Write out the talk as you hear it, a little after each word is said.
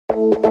Hey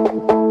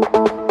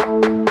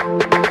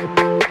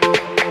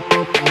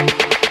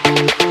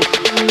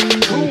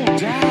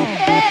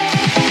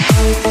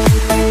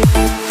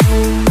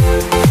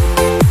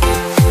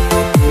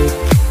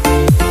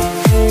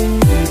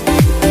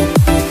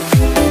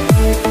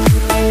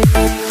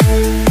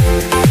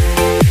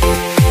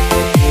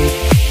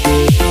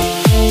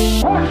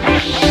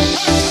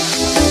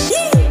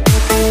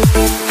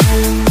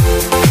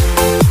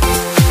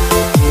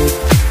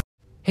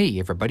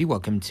everybody,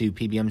 welcome to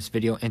PBM's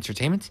Video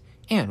Entertainment,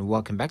 and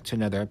welcome back to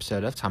another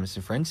episode of Thomas &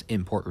 Friends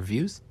Import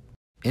Reviews.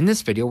 In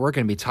this video, we're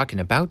going to be talking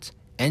about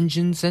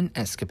engines and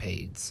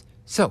escapades.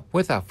 So,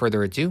 without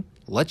further ado,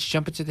 let's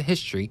jump into the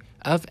history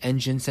of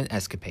engines and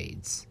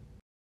escapades.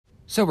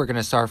 So, we're going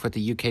to start off with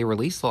the UK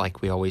release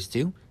like we always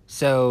do.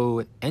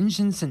 So,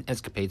 Engines and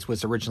Escapades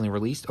was originally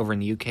released over in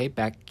the UK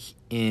back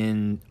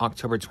in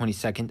October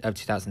 22nd of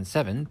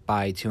 2007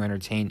 by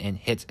 2Entertain and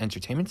Hit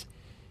Entertainment.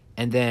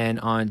 And then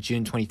on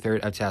June 23rd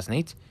of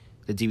 2008,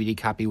 the DVD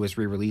copy was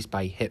re-released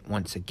by Hit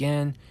once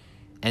again.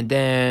 And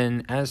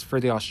then as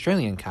for the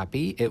Australian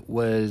copy, it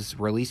was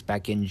released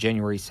back in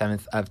January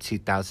 7th of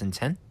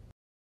 2010.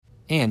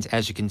 And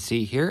as you can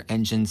see here,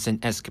 Engines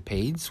and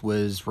Escapades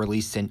was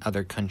released in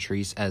other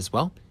countries as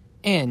well.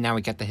 And now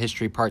we got the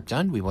history part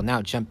done, we will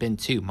now jump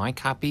into my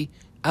copy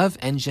of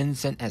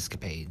Engines and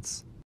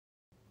Escapades.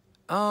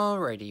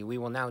 Alrighty, we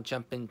will now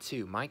jump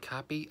into my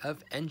copy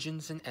of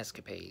Engines and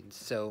Escapades.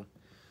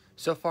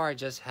 So far, I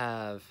just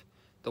have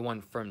the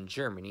one from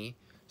Germany.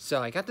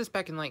 So I got this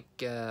back in like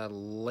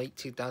late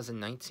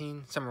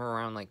 2019, somewhere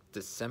around like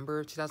December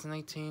of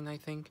 2019, I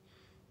think.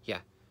 Yeah.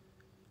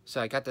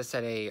 So I got this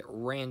at a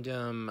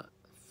random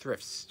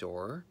thrift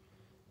store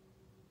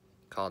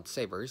called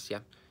Sabres, yeah.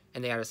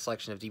 And they had a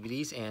selection of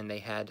DVDs, and they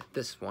had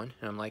this one.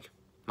 And I'm like,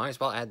 might as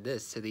well add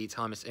this to the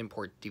Thomas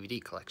Import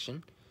DVD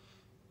collection.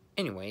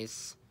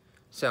 Anyways,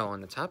 so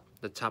on the top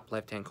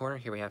left-hand corner,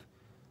 here we have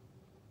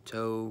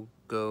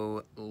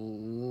Togolingo,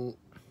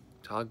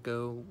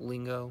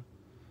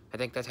 I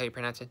think that's how you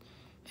pronounce it.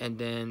 And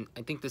then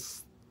I think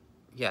this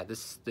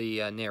is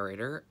the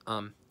narrator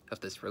of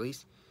this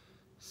release,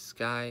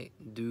 Sky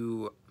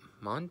du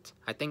Mont.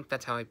 I think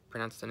that's how I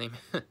pronounce the name.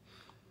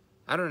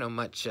 I don't know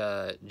much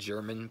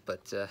German,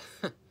 but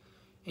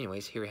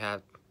anyways, here we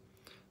have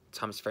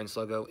Thomas Friends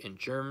logo in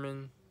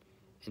German,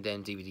 and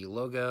then DVD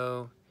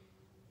logo,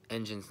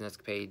 Engines and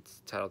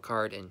Escapades title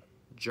card in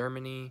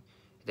Germany.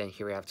 Then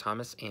here we have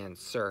Thomas and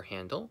Sir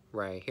handle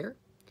right here.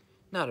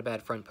 Not a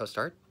bad front post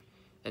art.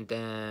 And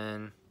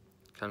then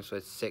comes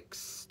with 6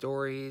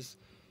 stories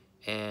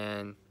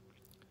and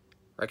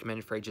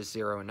recommended for ages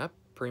 0 and up.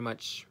 Pretty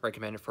much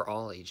recommended for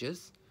all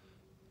ages.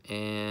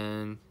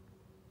 And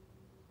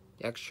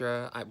the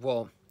extra,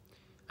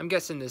 I'm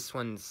guessing this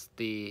one's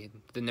the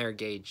Narrow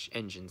Gauge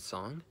engine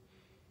song.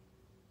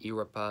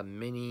 Europa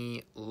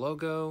Mini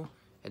logo.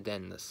 And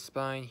then the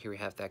spine. Here we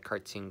have that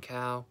cartoon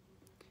cow.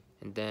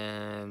 And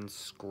then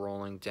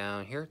scrolling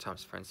down here,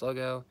 Thomas Friends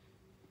logo,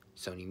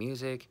 Sony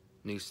Music,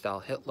 New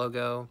Style Hit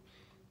logo,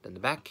 then the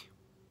back.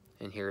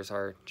 And here's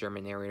our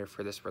German narrator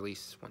for this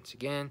release once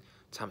again.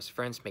 Thomas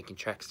Friends making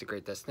tracks to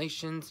great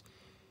destinations.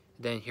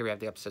 Then here we have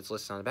the episodes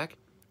listed on the back.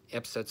 The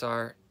episodes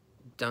are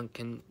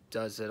Duncan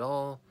Does It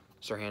All,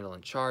 Sir Handle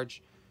in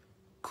Charge,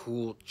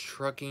 Cool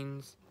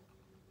Truckings.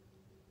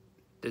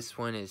 This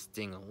one is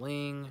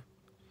Ding-a-Ling,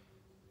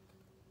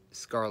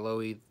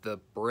 Skarloey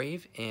the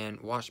Brave, and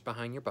Wash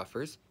Behind Your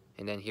Buffers.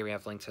 And then here we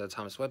have a link to the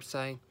Thomas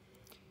website.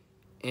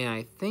 And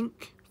I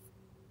think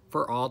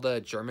for all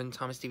the German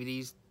Thomas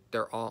DVDs,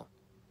 they're all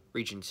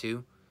Region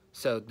 2.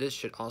 So this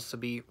should also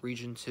be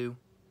Region 2.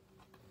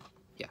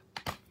 Yeah.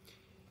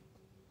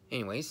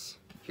 Anyways,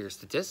 here's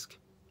the disc.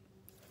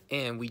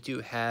 And we do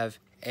have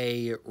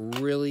a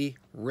really,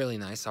 really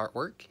nice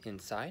artwork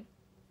inside.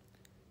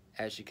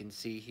 As you can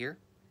see here.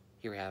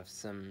 Here we have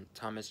some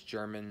Thomas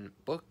German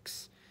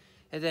books.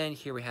 And then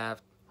here we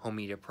have home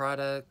media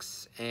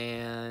products,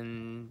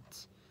 and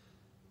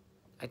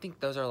I think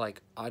those are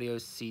like audio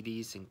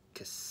CDs and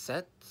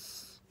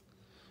cassettes.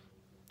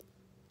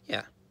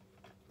 Yeah,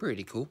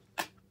 pretty cool.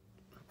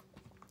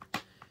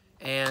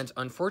 And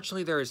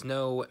unfortunately, there is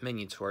no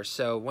menu tour.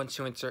 So once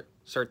you insert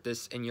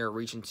this in your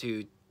Region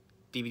 2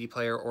 DVD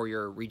player or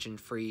your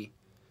region-free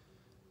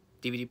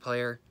DVD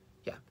player,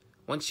 yeah,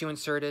 once you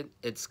insert it,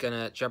 it's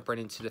gonna jump right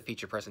into the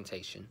feature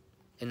presentation,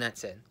 and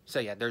that's it. So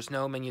yeah, there's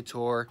no menu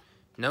tour.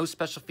 No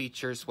special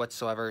features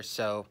whatsoever,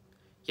 so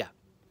yeah.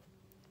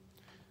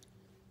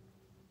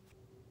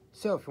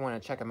 So if you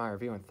want to check out my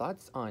review and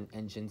thoughts on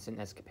Engines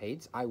and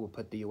Escapades, I will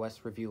put the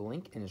US review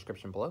link in the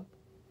description below.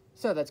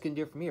 So that's going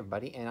to do it for me,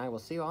 everybody, and I will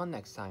see you all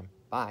next time.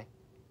 Bye.